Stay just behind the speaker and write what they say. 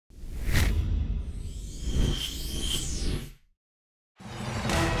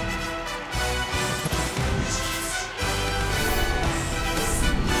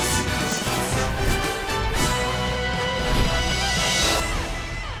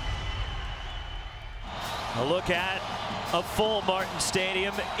A look at a full Martin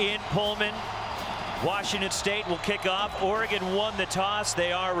Stadium in Pullman. Washington State will kick off. Oregon won the toss.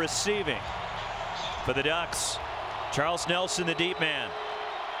 They are receiving for the Ducks. Charles Nelson, the deep man.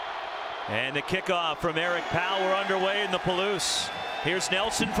 And the kickoff from Eric Powell. We're underway in the Palouse. Here's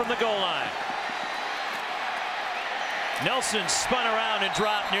Nelson from the goal line. Nelson spun around and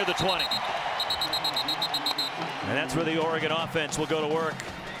dropped near the 20. And that's where the Oregon offense will go to work.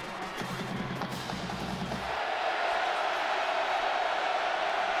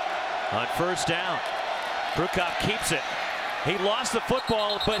 On first down, Prukop keeps it. He lost the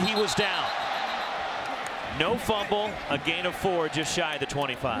football, but he was down. No fumble, a gain of 4, just shy of the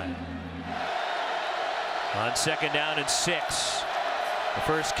 25. On second down and 6. The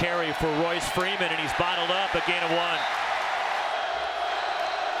first carry for Royce Freeman, and he's bottled up, a gain of 1.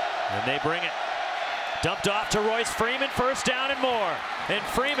 And they bring it. Dumped off to Royce Freeman, first down and more. And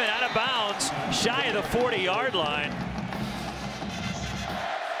Freeman out of bounds, shy of the 40-yard line.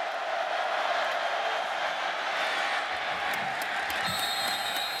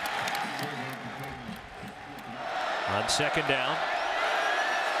 On second down,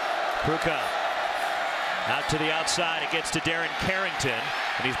 Prukop out to the outside. It gets to Darren Carrington,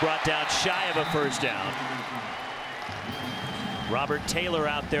 and he's brought down shy of a first down. Robert Taylor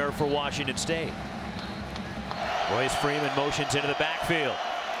out there for Washington State. Royce Freeman motions into the backfield,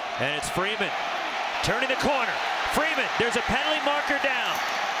 and it's Freeman turning the corner. Freeman, there's a penalty marker down.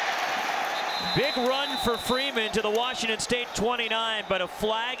 Big run for Freeman to the Washington State 29, but a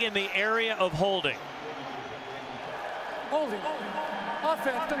flag in the area of holding. Holding.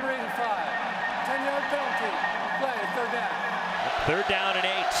 Offense number 85. 10-yard penalty. Play, third down. Third down and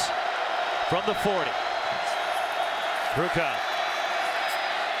 8 from the 40. Prukop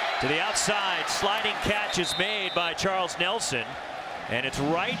to the outside. Sliding catch is made by Charles Nelson, and it's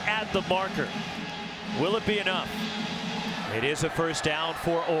right at the marker. Will it be enough? It is a first down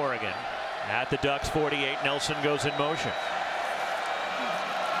for Oregon. At the Ducks 48, Nelson goes in motion.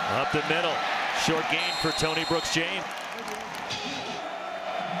 Up the middle. Short gain for Tony Brooks-James.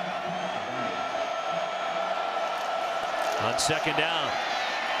 On second down,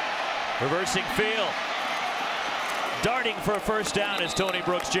 reversing field. Darting for a first down is Tony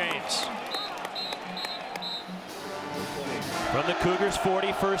Brooks-James. From the Cougars 40,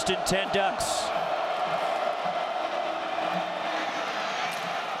 1st and 10 Ducks.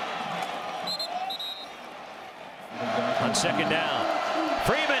 On second down,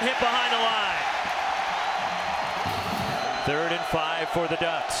 Freeman hit behind the line. 3rd and 5 for the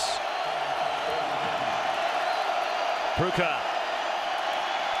Ducks. Prukop.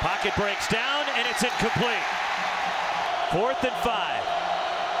 Pocket breaks down, and it's incomplete. 4th and 5.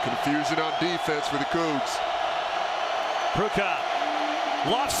 Confusion on defense for the Cougs. Prukop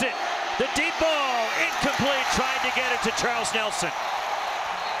lofts it. The deep ball, incomplete. Tried to get it to Charles Nelson.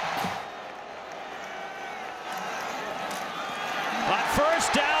 On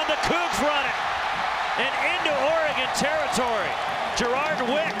first down, the Cougs run it. And into Oregon territory. Gerard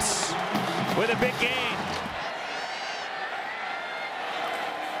Wicks with a big gain.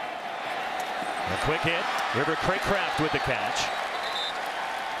 A quick hit. River Craycraft with the catch.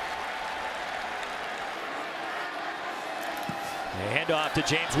 A handoff to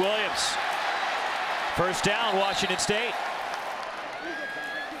James Williams. First down, Washington State.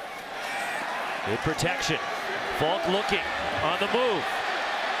 Good protection. Falk looking on the move.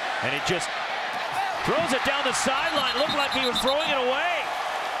 And he just throws it down the sideline. Looked like he was throwing it away.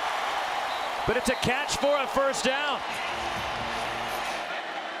 But it's a catch for a first down.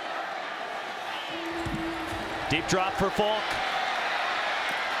 Deep drop for Falk.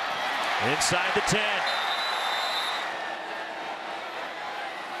 Inside the 10.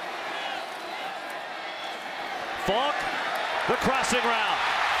 Falk, the crossing route.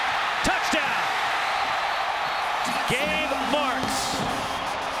 Touchdown! Gabe Marks.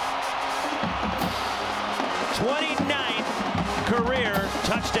 29th career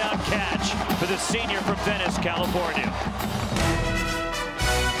touchdown catch for the senior from Venice, California.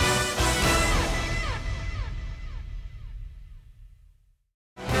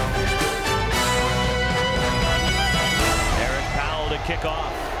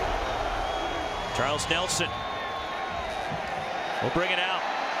 Kickoff. Charles Nelson will bring it out.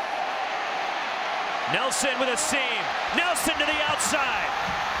 Nelson with a seam. Nelson to the outside.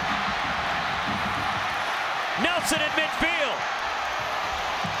 Nelson at midfield.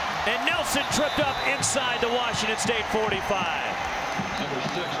 And Nelson tripped up inside the Washington State 45.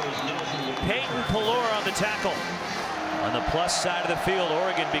 Peyton Pelor on the tackle. On the plus side of the field,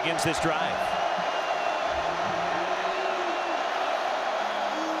 Oregon begins this drive.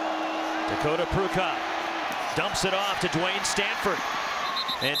 Dakota Prukop dumps it off to Dwayne Stanford.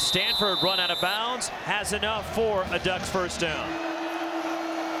 And Stanford, run out of bounds, has enough for a Ducks first down.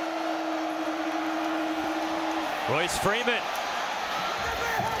 Royce Freeman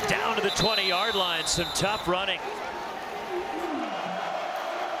down to the 20-yard line. Some tough running.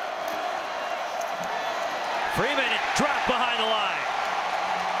 Freeman dropped behind the line.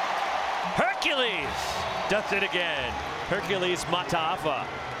 Hercules does it again. Hercules Mataafa.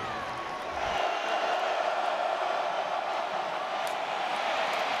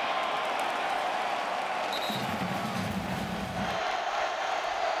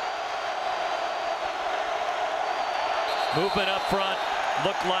 Movement up front.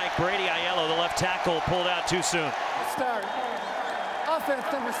 Looked like Brady Aiello, the left tackle, pulled out too soon. Start. Offense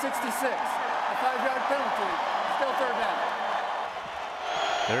number 66. A 5-yard penalty. Still third down.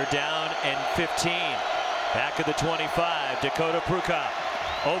 They're down and 15. Back at the 25. Dakota Prukop.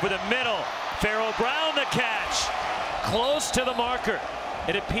 Over the middle. Pharaoh Brown the catch. Close to the marker.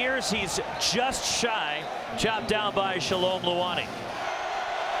 It appears he's just shy. Chopped down by Shalom Luani.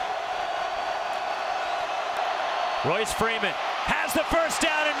 Royce Freeman has the first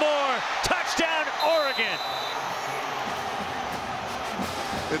down and more. Touchdown, Oregon.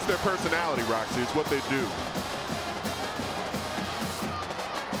 It's their personality, Roxy. It's what they do.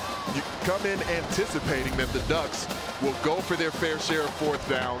 You come in anticipating that the Ducks will go for their fair share of fourth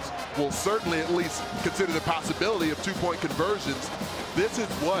downs, will certainly at least consider the possibility of two-point conversions. This is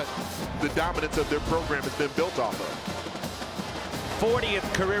what the dominance of their program has been built off of.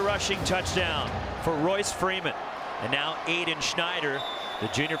 40th career rushing touchdown for Royce Freeman. And now Aiden Schneider, the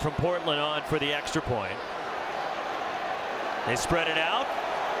junior from Portland, on for the extra point. They spread it out.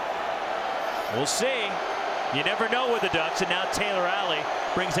 We'll see. You never know with the Ducks, and now Taylor Alley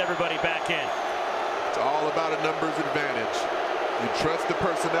brings everybody back in. It's all about a numbers advantage. You trust the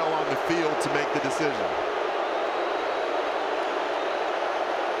personnel on the field to make the decision.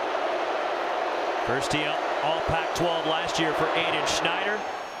 First team All Pac-12 last year for Aiden Schneider.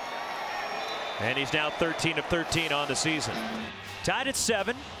 And he's now 13 of 13 on the season. Tied at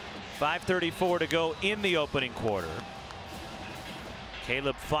 7. 5:34 to go in the opening quarter.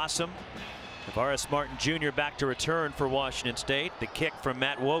 Caleb Fossum, Tavares Martin Jr. back to return for Washington State. The kick from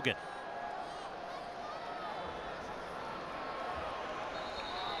Matt Wogan.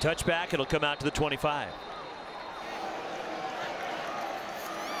 Touchback, it'll come out to the 25.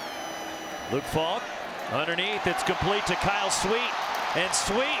 Luke Falk underneath, it's complete to Kyle Sweet. And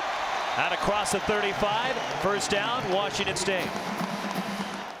Sweet out across the 35. First down, Washington State.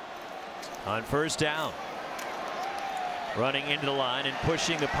 On first down. Running into the line and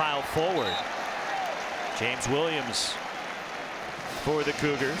pushing the pile forward. James Williams for the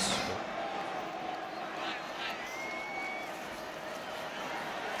Cougars.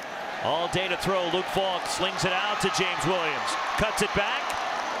 All day to throw. Luke Falk slings it out to James Williams. Cuts it back.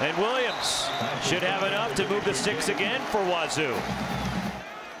 And Williams should have enough to move the sticks again for Wazoo.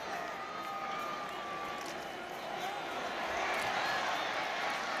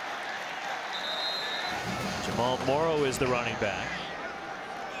 Jamal Morrow is the running back.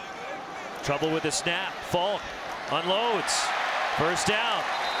 Trouble with the snap. Falk unloads. First down.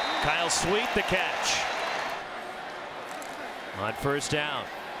 Kyle Sweet the catch. On first down.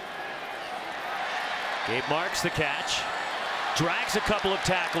 Gabe Marks the catch. Drags a couple of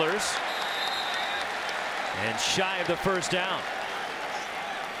tacklers. And shy of the first down.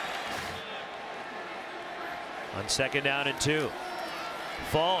 On second down and 2.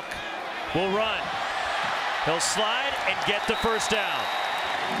 Falk will run. He'll slide and get the first down.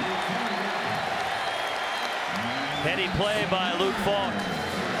 Heady play by Luke Falk.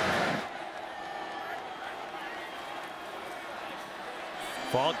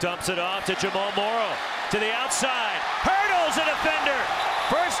 Falk dumps it off to Jamal Morrow. To the outside. Hurdles a defender.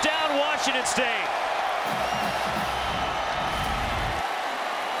 First down, Washington State.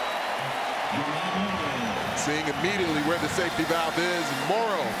 Seeing immediately where the safety valve is.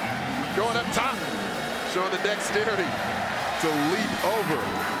 Morrow going up top. Showing the dexterity to leap over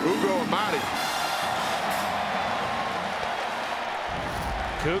Ugo Amadi.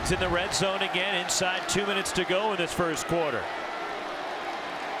 Cougs in the red zone again. Inside 2 minutes to go in this first quarter.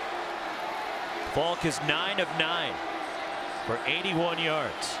 Falk is 9 of 9 for 81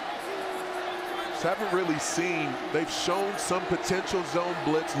 yards. Just haven't really seen. They've shown some potential zone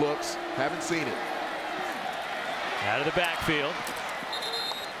blitz looks. Haven't seen it. Out of the backfield.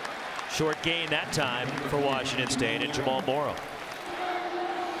 Short gain that time for Washington State and Jamal Morrow.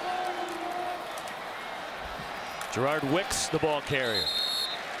 Gerard Wicks, the ball carrier,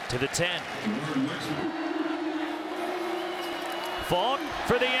 to the 10. Falk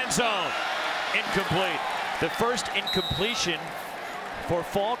for the end zone. Incomplete. The first incompletion for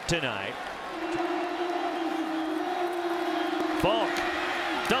Falk tonight. Falk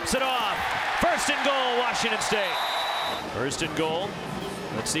dumps it off. First and goal, Washington State. First and goal.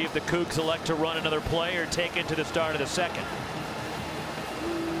 Let's see if the Cougs elect to run another play or take it to the start of the second.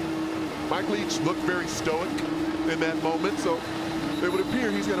 Mike Leach looked very stoic in that moment, so it would appear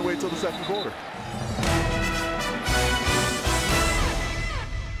he's going to wait till the second quarter.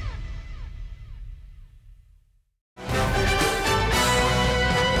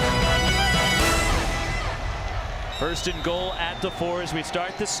 First and goal at the 4 as we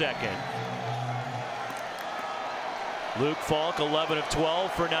start the second. Luke Falk, 11 of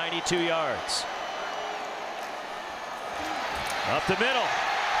 12 for 92 yards. Up the middle.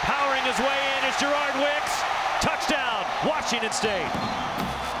 Powering his way in is Gerard Wicks. Touchdown, Washington State.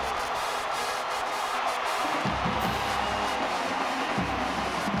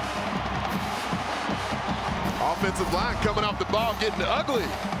 Offensive line coming off the ball, getting ugly.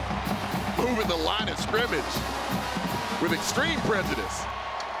 Moving the line of scrimmage with extreme prejudice.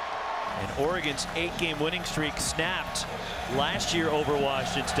 And Oregon's 8-game winning streak snapped last year over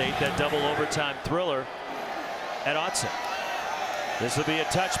Washington State, that double overtime thriller at Autzen. This will be a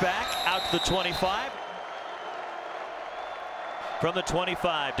touchback out to the 25. From the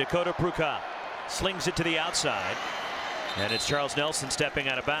 25, Dakota Prukop slings it to the outside. And it's Charles Nelson stepping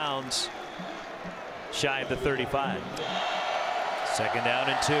out of bounds, shy of the 35. Second down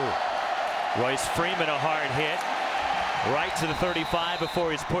and 2. Royce Freeman, a hard hit. Right to the 35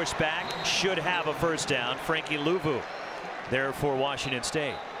 before he's pushed back. Should have a first down. Frankie Luvu there for Washington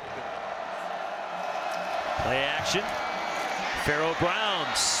State. Play action. Pharaoh Brown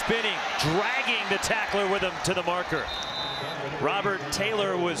spinning, dragging the tackler with him to the marker. Robert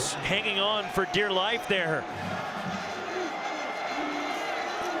Taylor was hanging on for dear life there.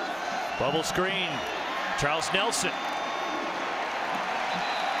 Bubble screen. Charles Nelson.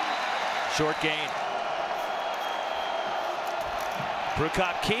 Short gain.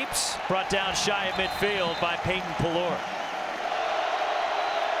 Prukop keeps, brought down shy of midfield by Peyton Pallor.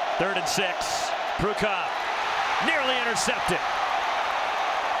 3rd and 6. Prukop nearly intercepted.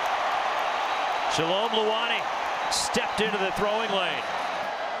 Shalom Luani stepped into the throwing lane.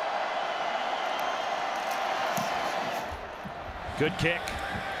 Good kick.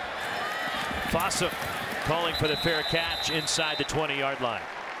 Fossum calling for the fair catch inside the 20-yard line.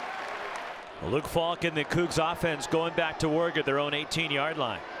 Luke Falk and the Cougs offense going back to work at their own 18-yard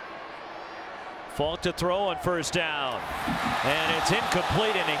line. Falk to throw on first down. And it's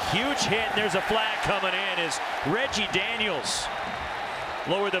incomplete and a huge hit. And there's a flag coming in as Reggie Daniels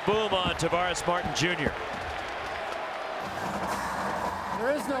lowered the boom on Tavares Martin Jr.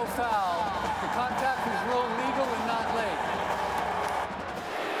 There is no foul. The contact is ruled legal and not late.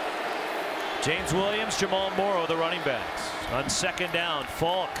 James Williams, Jamal Morrow, the running backs. On second down,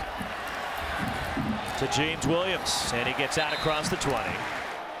 Falk to James Williams, and he gets out across the 20.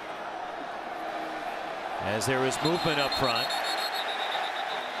 As there is movement up front.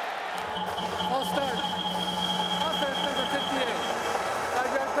 All start. Offense number 58.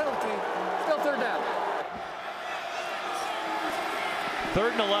 5-yard penalty. Still third down.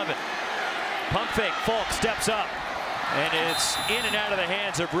 3rd and 11. Pump fake. Falk steps up. And it's in and out of the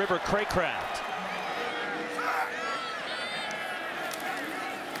hands of River Craycraft.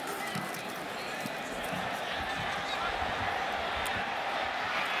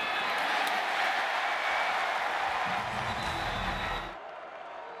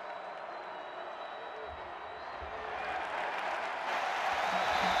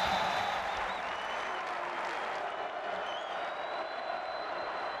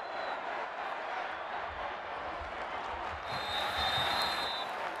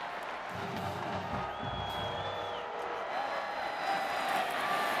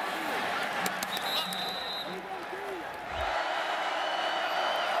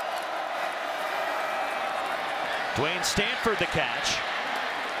 Dwayne Stanford the catch.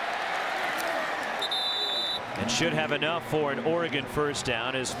 And should have enough for an Oregon first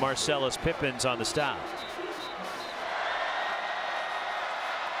down as Marcellus Pippins on the stop.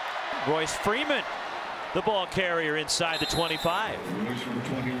 Royce Freeman, the ball carrier inside the 25.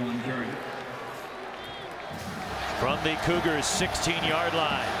 From the Cougars' 16-yard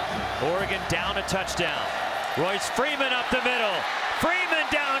line. Oregon down a touchdown. Royce Freeman up the middle. Freeman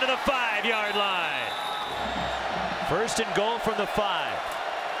down to the 5-yard line. First and goal from the 5.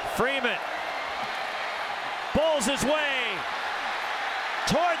 Freeman bowls his way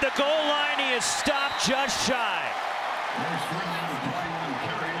toward the goal line. He is stopped just shy.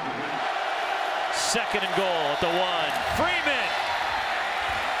 Second and goal at the 1. Freeman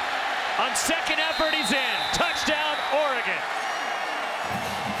on second effort, he's in.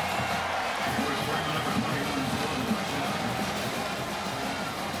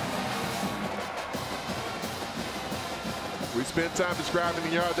 spend time describing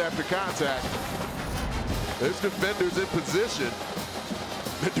the yards after contact. There's defenders in position.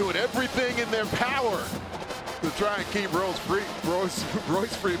 They're doing everything in their power to try and keep Royce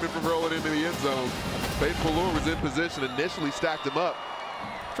Freeman from rolling into the end zone. Peyton Pallure was in position, initially stacked him up.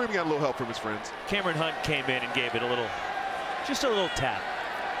 Freeman got a little help from his friends. Cameron Hunt came in and gave it just a little tap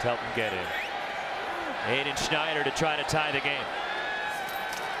to help him get in. Aiden Schneider to try to tie the game.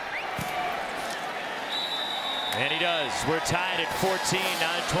 And he does. We're tied at 14,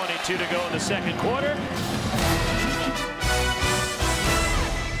 9:22 to go in the second quarter.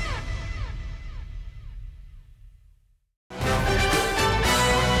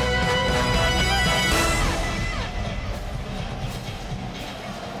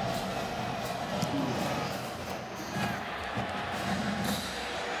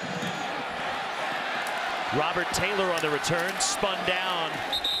 Robert Taylor on the return, spun down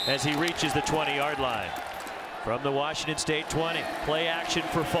as he reaches the 20-yard line. From the Washington State 20, play action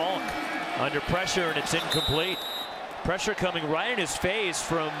for Falk. Under pressure, and it's incomplete. Pressure coming right in his face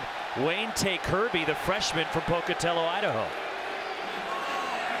from Wayne Tay Kirby, the freshman from Pocatello, Idaho.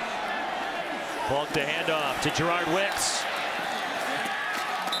 Falk to handoff to Gerard Wicks.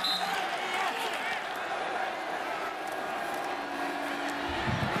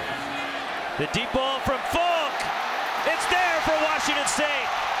 The deep ball from Falk. It's there for Washington State.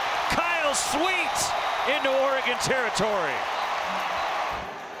 Kyle Sweet into Oregon territory.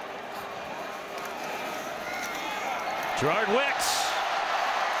 Gerard Wicks.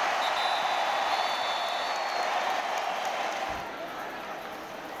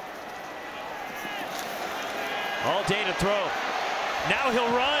 All day to throw. Now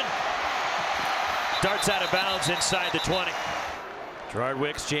he'll run. Darts out of bounds inside the 20. Gerard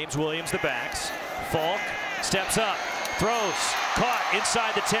Wicks, James Williams, the backs. Falk steps up, throws, caught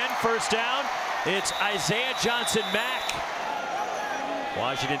inside the 10, first down. It's Isaiah Johnson-Mack.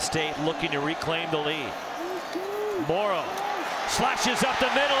 Washington State looking to reclaim the lead. Morrow slashes up the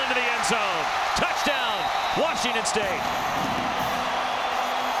middle into the end zone. Touchdown, Washington State.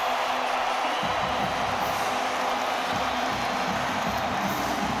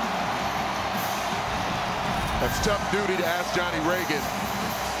 That's tough duty to ask Johnny Reagan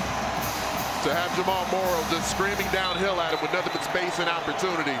to have Jamal Morrow just screaming downhill at him with nothing but space and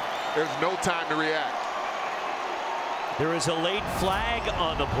opportunity. There's no time to react. There is a late flag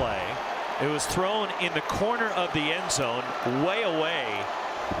on the play. It was thrown in the corner of the end zone, way away.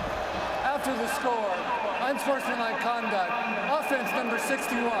 After the score, unsportsmanlike conduct, offense number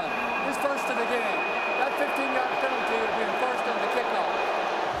 61, his first of the game. That 15-yard penalty will be enforced on the kickoff.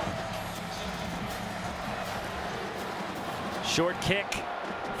 Short kick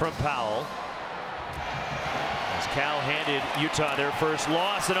from Powell. As Cal handed Utah their first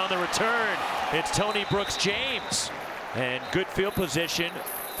loss, and on the return, it's Tony Brooks-James. And good field position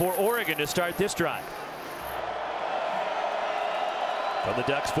for Oregon to start this drive. From the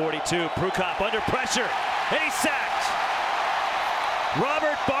Ducks 42, Prukop under pressure, and he's sacked.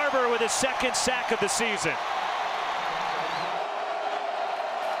 Robert Barber with his second sack of the season.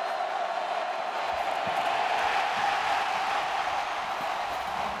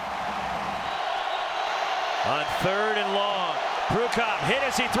 On third and long, Prukop hit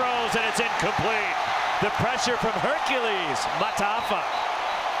as he throws, and it's incomplete. The pressure from Hercules Matafa.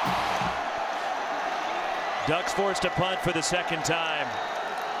 Ducks forced a punt for the second time.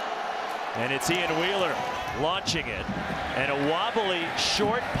 And it's Ian Wheeler launching it. And a wobbly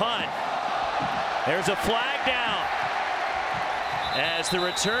short punt. There's a flag down as the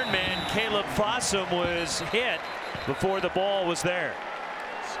return man, Caleb Fossum, was hit before the ball was there.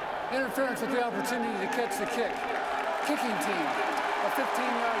 Interference with the opportunity to catch the kick. Kicking team, a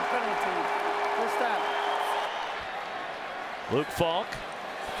 15-yard penalty. First down. Luke Falk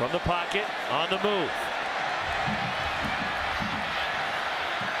from the pocket, on the move.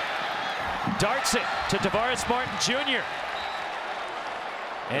 Darts it to Tavares Martin Jr.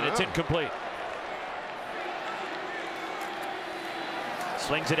 And it's incomplete.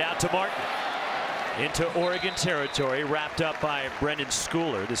 Slings it out to Martin. Into Oregon territory, wrapped up by Brendan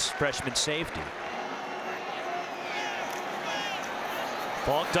Schooler, this freshman safety.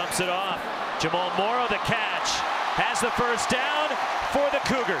 Falk dumps it off. Jamal Morrow the catch. Has the first down for the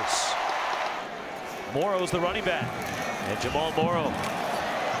Cougars. Morrow's the running back. And Jamal Morrow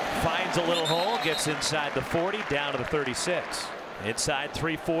finds a little hole, gets inside the 40, down to the 36. Inside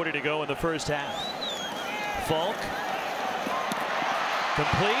 3:40 to go in the first half. Falk.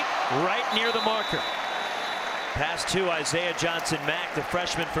 Complete, right near the marker. Pass to Isaiah Johnson-Mack, the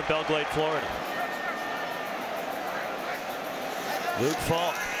freshman from Belle Glade, Florida. Luke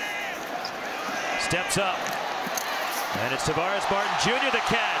Falk steps up. And it's Tavares Martin Jr. the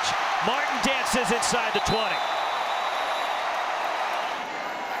catch. Martin dances inside the 20.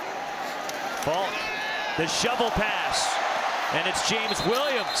 Falk, the shovel pass. And it's James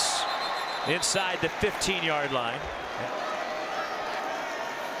Williams inside the 15-yard line.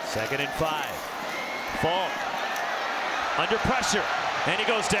 2nd and 5. Falk under pressure, and he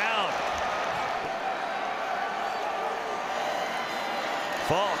goes down.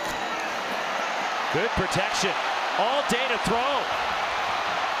 Falk, good protection, all day to throw.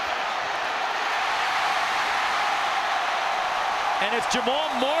 And it's Jamal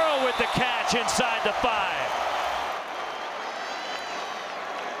Morrow with the catch inside the 5.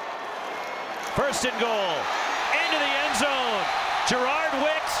 1st and goal, into the end zone. Gerard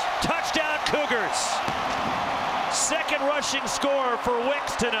Wicks, touchdown Cougars. 2nd rushing score for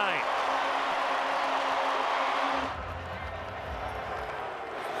Wicks tonight.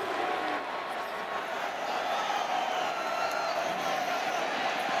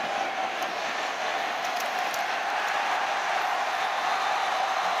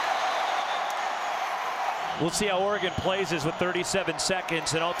 We'll see how Oregon plays this with 37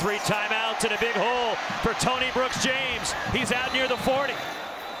 seconds and all 3 timeouts and a big hole for Tony Brooks James. He's out near the 40.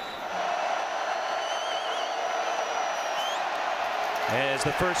 As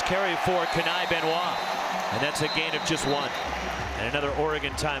the first carry for Kenai Benoit. And that's a gain of just 1. And another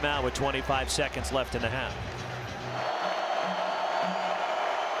Oregon timeout with 25 seconds left in the half.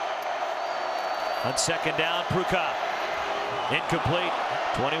 On 2nd down, Prukop. Incomplete.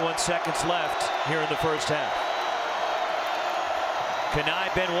 21 seconds left here in the first half. Kenai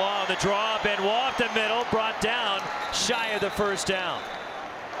Benoit on the draw. Benoit up the middle, brought down shy of the 1st down.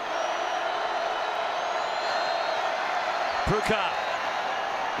 Prukop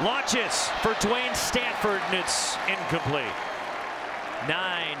launches for Dwayne Stanford, and it's incomplete.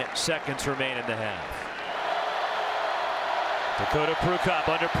 9 seconds remain in the half. Dakota Prukop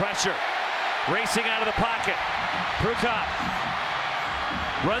under pressure, racing out of the pocket. Prukop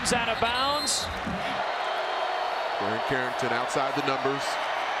runs out of bounds. Aaron Carrington outside the numbers.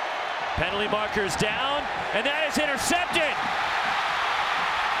 Penalty markers down, and that is intercepted.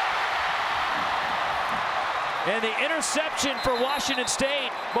 And the interception for Washington State,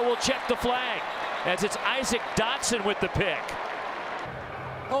 but we'll check the flag as it's Isaac Dotson with the pick.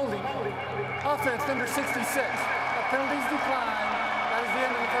 Holding. Offense number 66. The penalties decline. That is the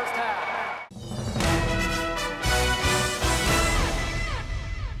end of the first half.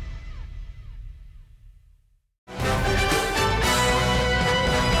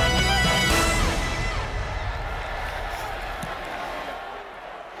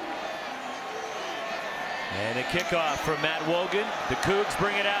 And a kickoff from Matt Wogan. The Cougs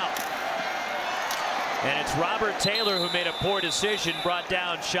bring it out. And it's Robert Taylor who made a poor decision, brought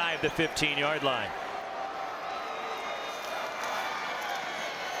down shy of the 15-yard line.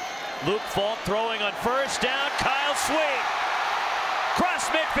 Luke Falk throwing on 1st down. Kyle Sweet. Cross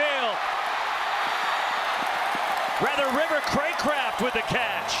midfield. Rather, River Craycraft with the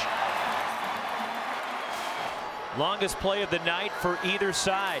catch. Longest play of the night for either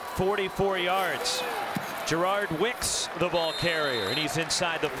side, 44 yards. Gerard Wicks, the ball carrier, and he's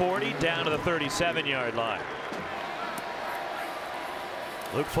inside the 40, down to the 37-yard line.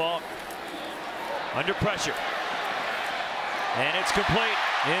 Luke Falk under pressure. And it's complete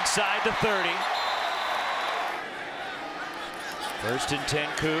inside the 30. 1st and 10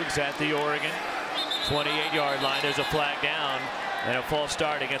 Cougs at the Oregon 28-yard line. There's a flag down and a false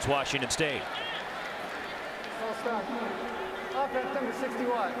start against Washington State. False start. Offense number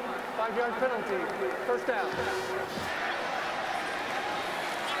 61. 5-yard penalty. 1st down.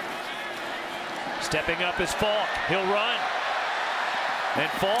 Stepping up is Falk. He'll run. And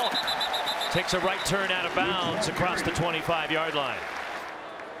Falk takes a right turn out of bounds across the 25-yard line.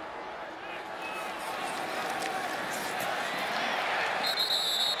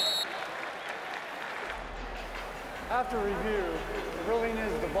 After review, the ruling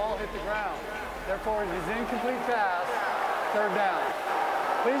is the ball hit the ground. Therefore, it is an incomplete pass. 3rd down.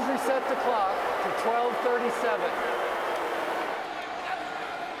 Please reset the clock to 12:37.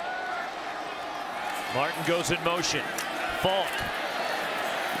 Martin goes in motion. Falk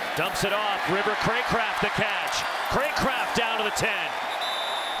dumps it off. River Craycraft the catch. Craycraft down to the 10.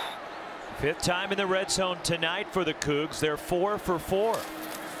 5th time in the red zone tonight for the Cougs. They're 4 for 4.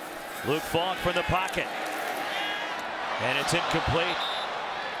 Luke Falk from the pocket. And it's incomplete.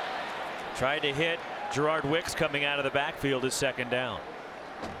 Tried to hit Gerard Wicks coming out of the backfield is 2nd down.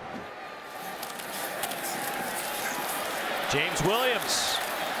 James Williams.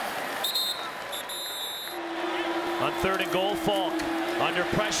 On 3rd and goal, Falk under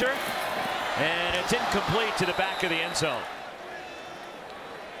pressure. And it's incomplete to the back of the end zone.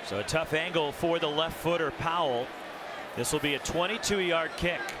 So a tough angle for the left footer Powell. This will be a 22-yard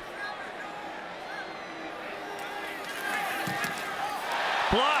kick.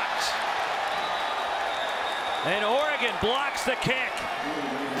 Blocked. And Oregon blocks the kick.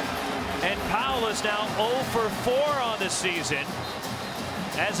 And Powell is now 0 for 4 on the season,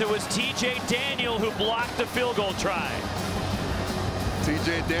 as it was T.J. Daniel who blocked the field goal try.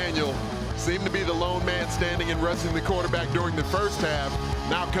 T.J. Daniel seemed to be the lone man standing and rushing the quarterback during the first half,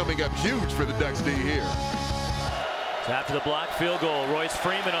 now coming up huge for the Ducks D here. So after the blocked field goal, Royce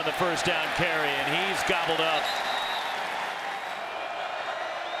Freeman on the first down carry, and he's gobbled up.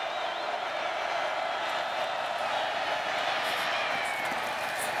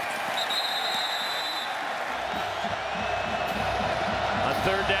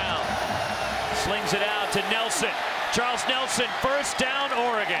 Third down, slings it out to Nelson. Charles Nelson, first down,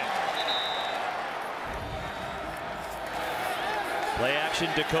 Oregon. Play action,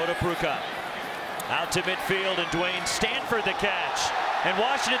 Dakota Prukop. Out to midfield, and Dwayne Stanford the catch. And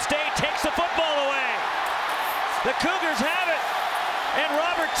Washington State takes the football away. The Cougars have it. And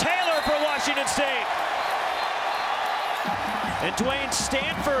Robert Taylor for Washington State. And Dwayne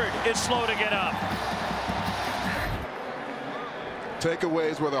Stanford is slow to get up.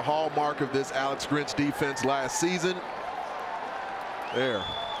 Takeaways were the hallmark of this Alex Grinch defense last season. There.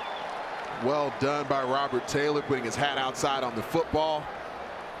 Well done by Robert Taylor, putting his hat outside on the football.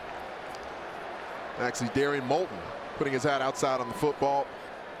 Actually, Darian Moulton putting his hat outside on the football.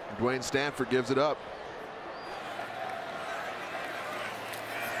 Dwayne Stanford gives it up.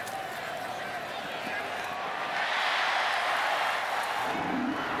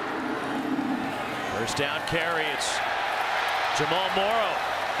 First down carry, it's Jamal Morrow,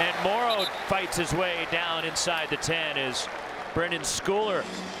 and Morrow fights his way down inside the 10 as Brendan Schooler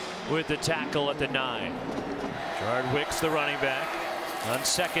with the tackle at the 9. Gerard Wicks, the running back, on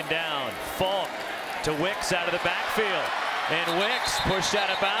second down. Falk to Wicks out of the backfield, and Wicks pushed out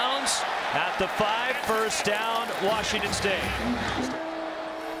of bounds at the 5. First down, Washington State.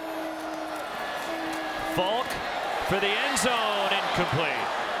 Falk for the end zone, incomplete.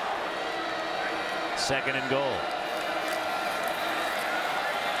 Second and goal.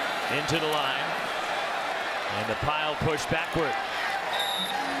 Into the line, and the pile pushed backward.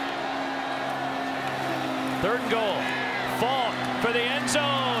 Third and goal. Falk for the end zone,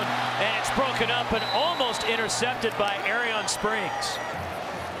 and it's broken up and almost intercepted by Arion Springs.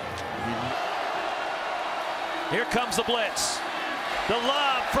 Here comes the blitz. The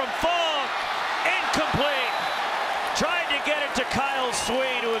lob from Falk, incomplete. Trying to get it to Kyle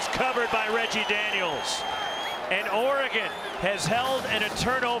Sweet, who was covered by Reggie Daniels. And Oregon has held and a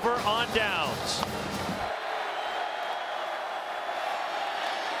turnover on downs.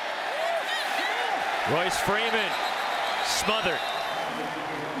 Royce Freeman smothered.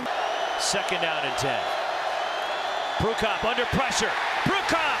 Second down and 10. Prukop under pressure.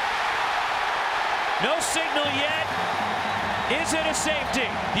 Prukop! No signal yet. Is it a safety?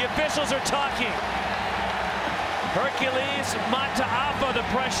 The officials are talking. Hercules Mataafa the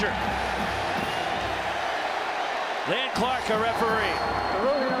pressure. Lane Clark, a referee. The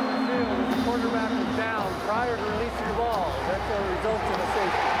ruling on the field is the quarterback was down prior to releasing the ball. Therefore, results in a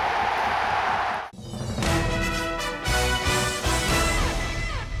safety.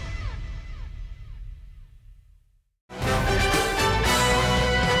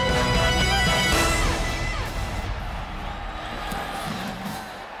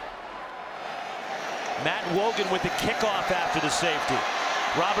 Matt Wogan with the kickoff after the safety.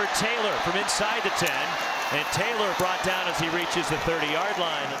 Robert Taylor from inside the 10. And Taylor brought down as he reaches the 30-yard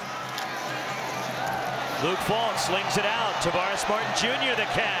line. Luke Falk slings it out. Tavares Martin Jr. the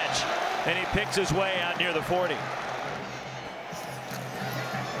catch. And he picks his way out near the 40.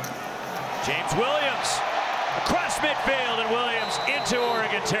 James Williams across midfield, and Williams into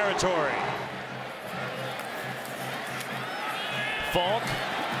Oregon territory. Falk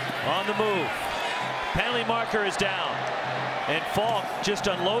on the move. Penalty marker is down. And Falk just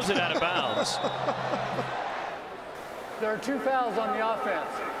unloads it out of bounds. There are 2 fouls on the offense.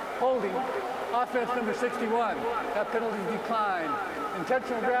 Holding, offense number 61. That penalty declined.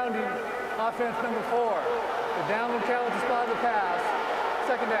 Intentional grounding, offense number 4. The downward challenge is spot of the pass.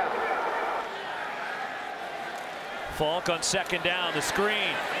 Second down. Falk on second down, the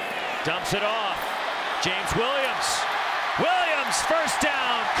screen. Dumps it off. James Williams. Williams, first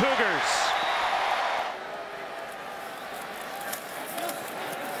down, Cougars.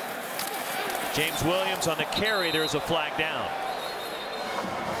 James Williams on the carry. There's a flag down.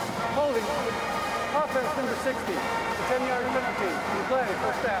 Holding, Offense number 60. The 10-yard penalty. Replay,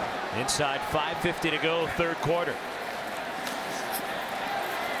 first down. Inside 5:50 to go, third quarter.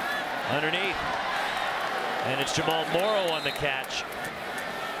 Underneath. And it's Jamal Morrow on the catch.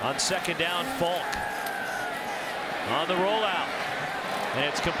 On second down, Falk. On the rollout. And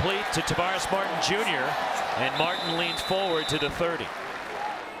it's complete to Tavares Martin Jr. And Martin leans forward to the 30.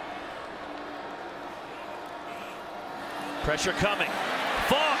 Pressure coming.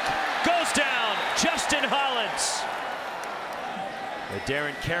 Falk goes down. Justin Hollins.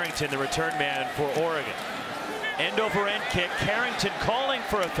 Darren Carrington, the return man for Oregon. End over end kick. Carrington calling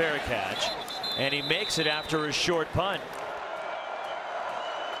for a fair catch. And he makes it after a short punt.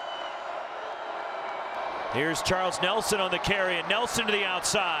 Here's Charles Nelson on the carry, and Nelson to the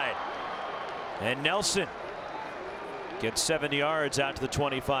outside. And Nelson gets 7 yards out to the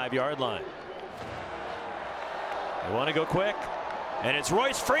 25-yard line. They want to go quick. And it's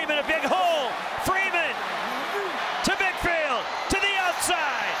Royce Freeman, a big hole. Freeman to midfield, to the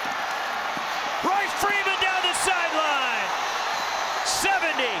outside. Royce Freeman down the sideline.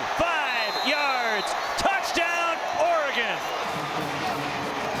 75 yards. Touchdown, Oregon.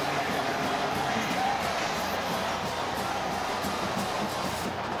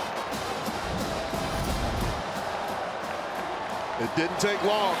 It didn't take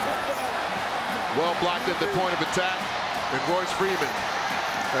long. Well blocked at the point of attack. And Royce Freeman,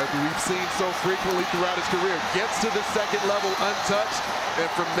 as we've seen so frequently throughout his career, gets to the second level untouched. And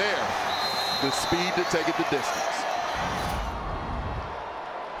from there, the speed to take it the distance.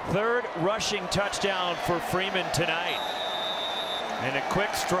 Third rushing touchdown for Freeman tonight. And a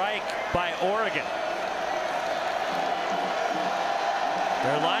quick strike by Oregon.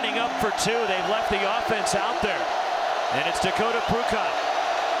 They're lining up for two. They've left the offense out there. And it's Dakota Prukop.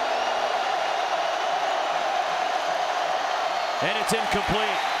 And it's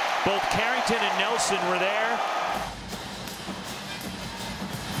incomplete. Both Carrington and Nelson were there.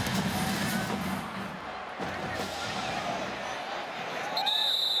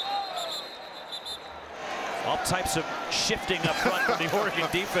 All types of shifting up front from the Oregon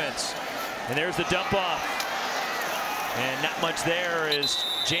defense. And there's the dump off. And not much there is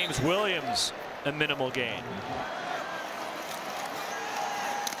James Williams, a minimal gain.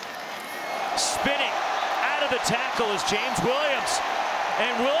 Spinning out of the tackle is James Williams.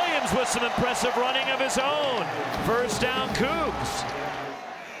 And Williams with some impressive running of his own. First down, Cougs.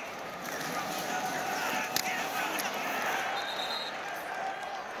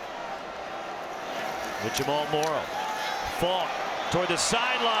 With Jamal Morrow. Falk toward the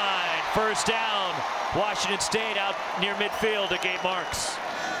sideline. First down. Washington State out near midfield to Gabe Marks.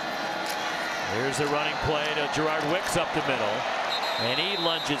 Here's the running play to Gerard Wicks up the middle. And he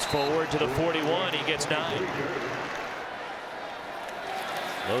lunges forward to the 41. He gets 9.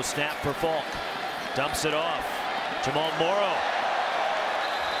 Low snap for Falk. Dumps it off. Jamal Morrow.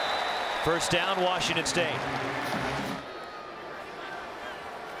 First down, Washington State.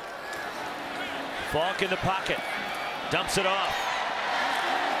 Falk in the pocket. Dumps it off.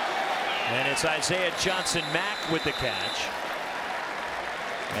 And it's Isaiah Johnson-Mack with the catch.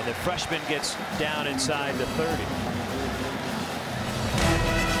 And the freshman gets down inside the 30.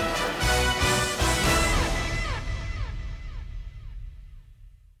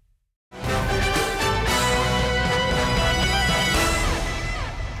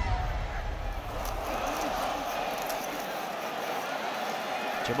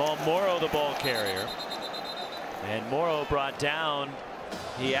 Jamal Morrow, the ball carrier. And Morrow brought down.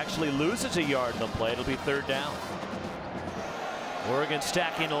 He actually loses a yard in the play. It'll be third down. Oregon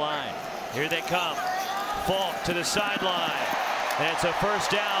stacking the line. Here they come. Falk to the sideline. And it's a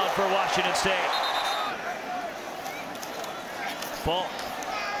first down for Washington State. Falk.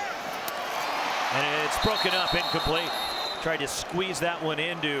 And it's broken up, incomplete. Tried to squeeze that one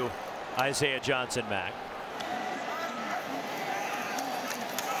into Isaiah Johnson-Mack.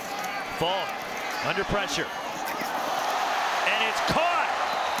 Falk under pressure. And it's caught.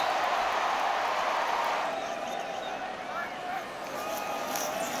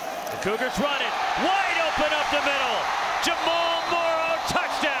 The Cougars run it. Wide open up the middle. Jamal Morrow,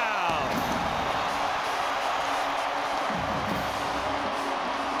 touchdown.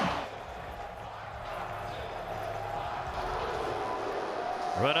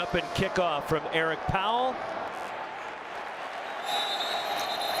 Run up and kickoff from Eric Powell.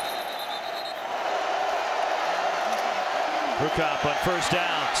 Prukop on first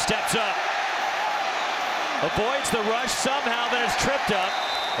down, steps up, avoids the rush somehow, then is tripped up.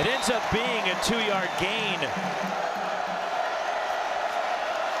 It ends up being a 2-yard gain.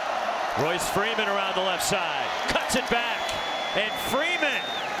 Royce Freeman around the left side, cuts it back, and Freeman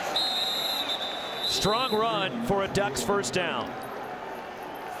Strong run for a Ducks first down.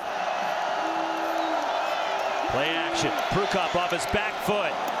 Play action. Prukop off his back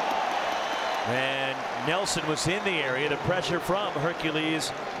foot. And Nelson was in the area. The pressure from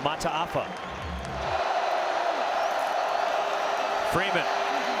Hercules Mataafa. Freeman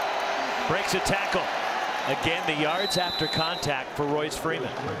breaks a tackle. Again, the yards after contact for Royce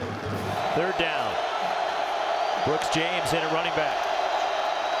Freeman. Third down. Brooks James in at running back.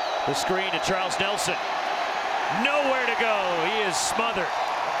 The screen to Charles Nelson. Nowhere to go. He is smothered.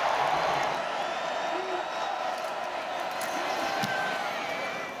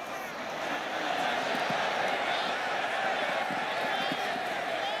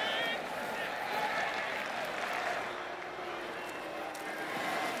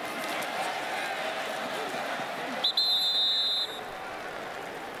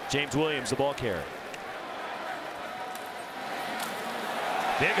 James Williams, the ball carrier.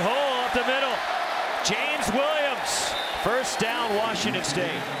 Big hole up the middle. James Williams. First down, Washington State.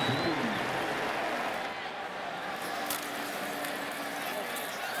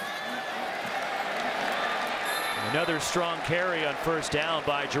 Another strong carry on first down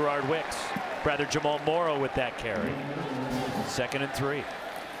by Gerard Wicks. Rather, Jamal Morrow with that carry. 2nd and 3.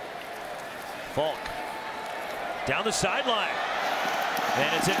 Falk down the sideline.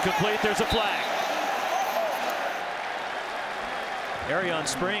 And it's incomplete. There's a flag. Arion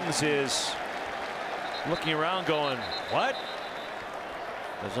Springs is looking around going, what?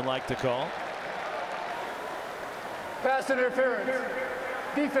 Doesn't like the call. Pass interference.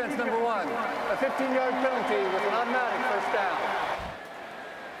 Defense number 1. A 15-yard penalty with an automatic first down.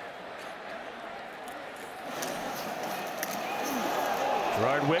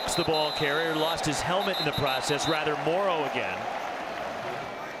 Gerard Wicks, the ball carrier, lost his helmet in the process. Rather, Morrow again.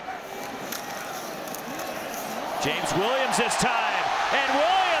 James Williams this time, and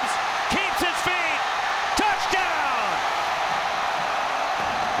Williams keeps his feet. Touchdown!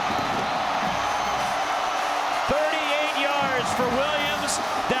 38 yards for Williams.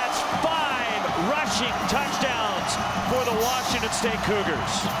 That's 5 rushing touchdowns for the Washington State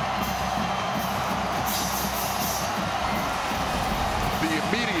Cougars. The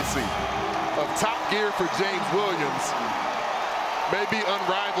immediacy of top gear for James Williams may be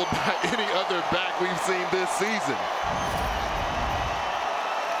unrivaled by any other back we've seen this season.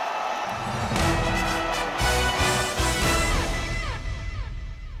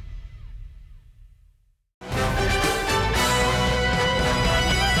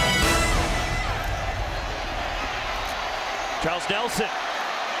 Charles Nelson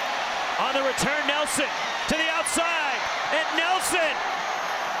on the return. Nelson to the outside, and Nelson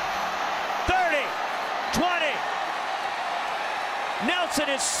 30, 20. Nelson,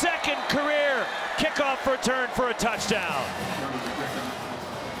 his 2nd career kickoff return for a touchdown.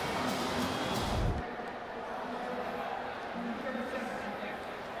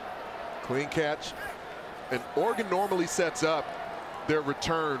 Clean catch. And Oregon normally sets up their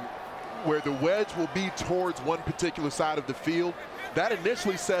return where the wedge will be towards one particular side of the field. That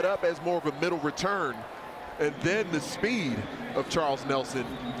initially set up as more of a middle return. And then the speed of Charles Nelson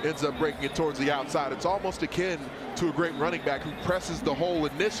ends up breaking it towards the outside. It's almost akin to a great running back who presses the hole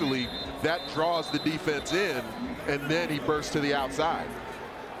initially. That draws the defense in, and then he bursts to the outside.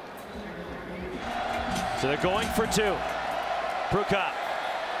 So they're going for 2. Prukop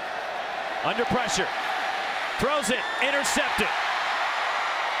under pressure. Throws it, intercepted.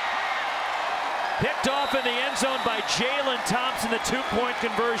 Picked off in the end zone by Jalen Thompson. The 2-point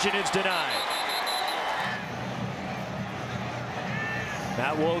conversion is denied.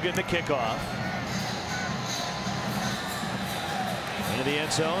 Matt Wogan, the kickoff. Into the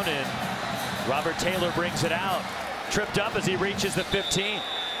end zone, and Robert Taylor brings it out. Tripped up as he reaches the 15.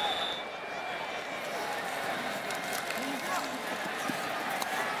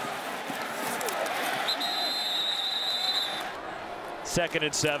 Second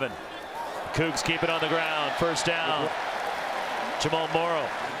and 7. Cougs keep it on the ground. First down. Jamal Morrow.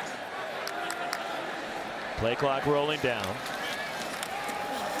 Play clock rolling down.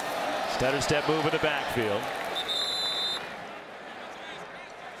 Stutter step move in the backfield.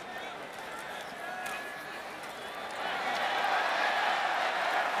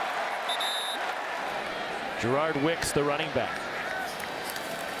 Gerard Wicks, the running back.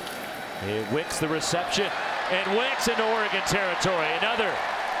 Wicks, the reception. And Wicks into Oregon territory. Another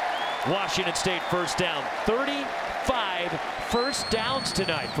Washington State first down. 35 first downs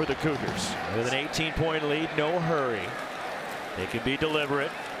tonight for the Cougars. With an 18-point lead, no hurry. They can be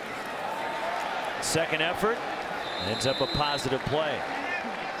deliberate. Second effort ends up a positive play.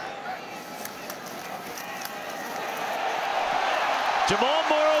 Jamal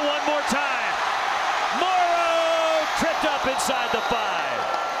Morrow one more time. up inside the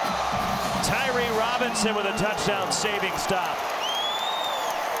 5. Tyree Robinson with a touchdown saving stop.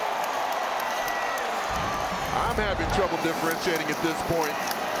 I'm having trouble differentiating at this point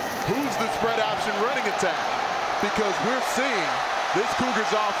who's the spread option running attack, because we're seeing this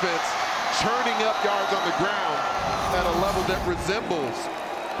Cougars offense churning up yards on the ground at a level that resembles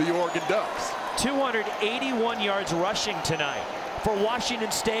the Oregon Ducks. 281 yards rushing tonight for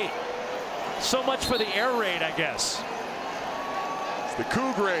Washington State. So much for the air raid, I guess. It's the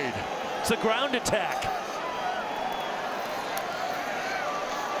Coug raid. It's the ground attack.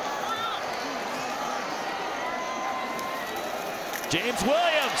 James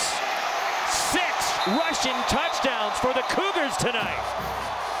Williams, 6 rushing touchdowns for the Cougars tonight.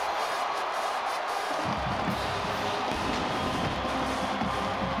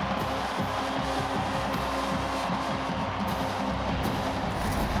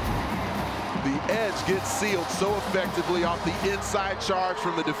 The edge gets sealed so effectively off the inside charge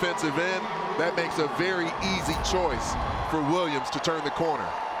from the defensive end. That makes a very easy choice for Williams to turn the corner.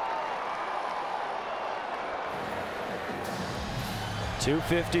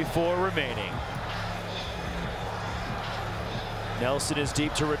 2:54 remaining. Nelson is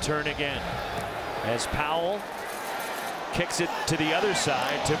deep to return again as Powell kicks it to the other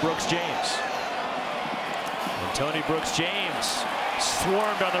side to Brooks James. And Tony Brooks James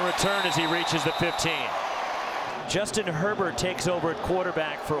swarmed on the return as he reaches the 15. Justin Herbert takes over at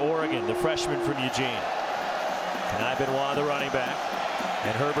quarterback for Oregon, the freshman from Eugene. Kenai Benoit, the running back.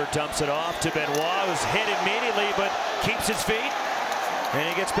 And Herbert dumps it off to Benoit, who's hit immediately but keeps his feet. And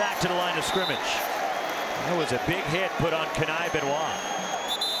he gets back to the line of scrimmage. That was a big hit put on Kenai Benoit.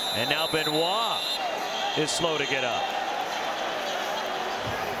 And now Benoit is slow to get up.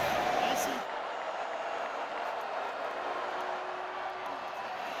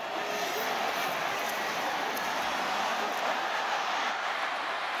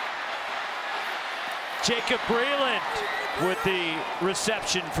 Jacob Breland with the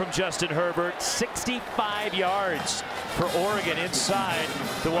reception from Justin Herbert. 65 yards for Oregon inside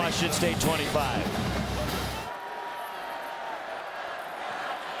the Washington State 25.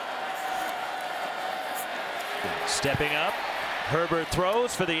 Stepping up, Herbert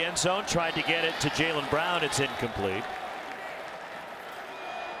throws for the end zone, tried to get it to Jaylen Brown. It's incomplete.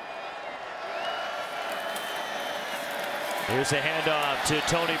 Here's a handoff to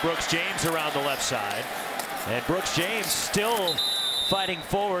Tony Brooks James around the left side. And Brooks James still fighting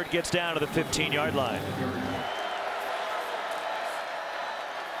forward, gets down to the 15-yard line.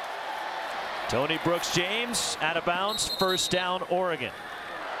 Tony Brooks James out of bounds, first down Oregon.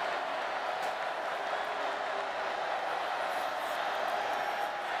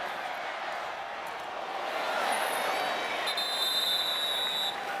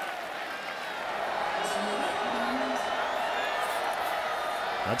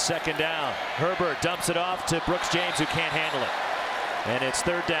 On second down, Herbert dumps it off to Brooks James, who can't handle it. And it's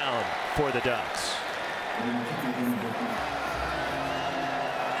third down for the Ducks.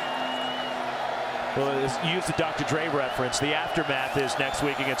 Well, use the Dr. Dre reference. The aftermath is next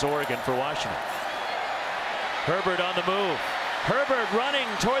week against Oregon for Washington. Herbert on the move. Herbert running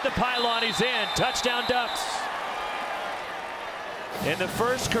toward the pylon. He's in. Touchdown Ducks. And the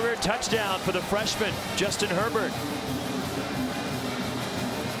first career touchdown for the freshman, Justin Herbert.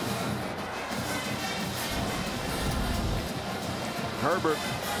 Herbert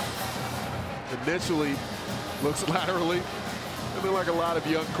initially looks laterally, and then like a lot of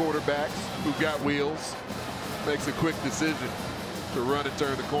young quarterbacks who've got wheels, makes a quick decision to run and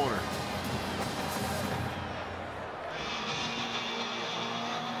turn the corner.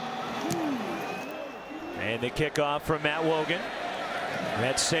 And the kickoff from Matt Wogan.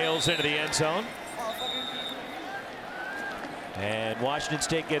 That sails into the end zone. And Washington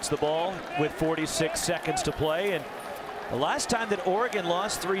State gets the ball with 46 seconds to play. And the last time that Oregon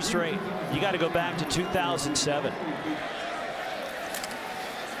lost 3 straight, you got to go back to 2007.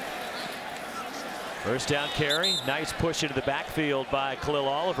 First down carry. Nice push into the backfield by Khalil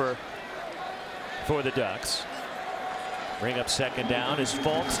Oliver for the Ducks. Bring up second down. Is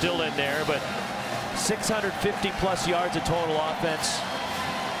Falk still in there, but 650+ yards of total offense.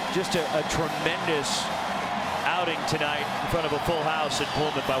 Just a tremendous outing tonight in front of a full house in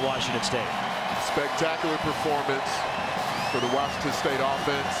Pullman by Washington State. Spectacular performance for the Washington State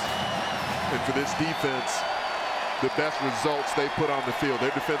offense, and for this defense, the best results they put on the field.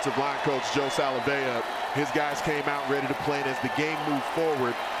 Their defensive line coach, Joe Salavea, his guys came out ready to play, and as the game moved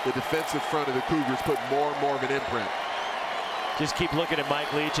forward, the defensive front of the Cougars put more and more of an imprint. Just keep looking at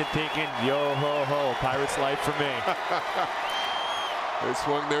Mike Leach and thinking, yo ho ho, Pirates life for me. They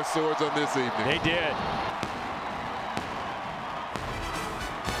swung their swords on this evening. They did.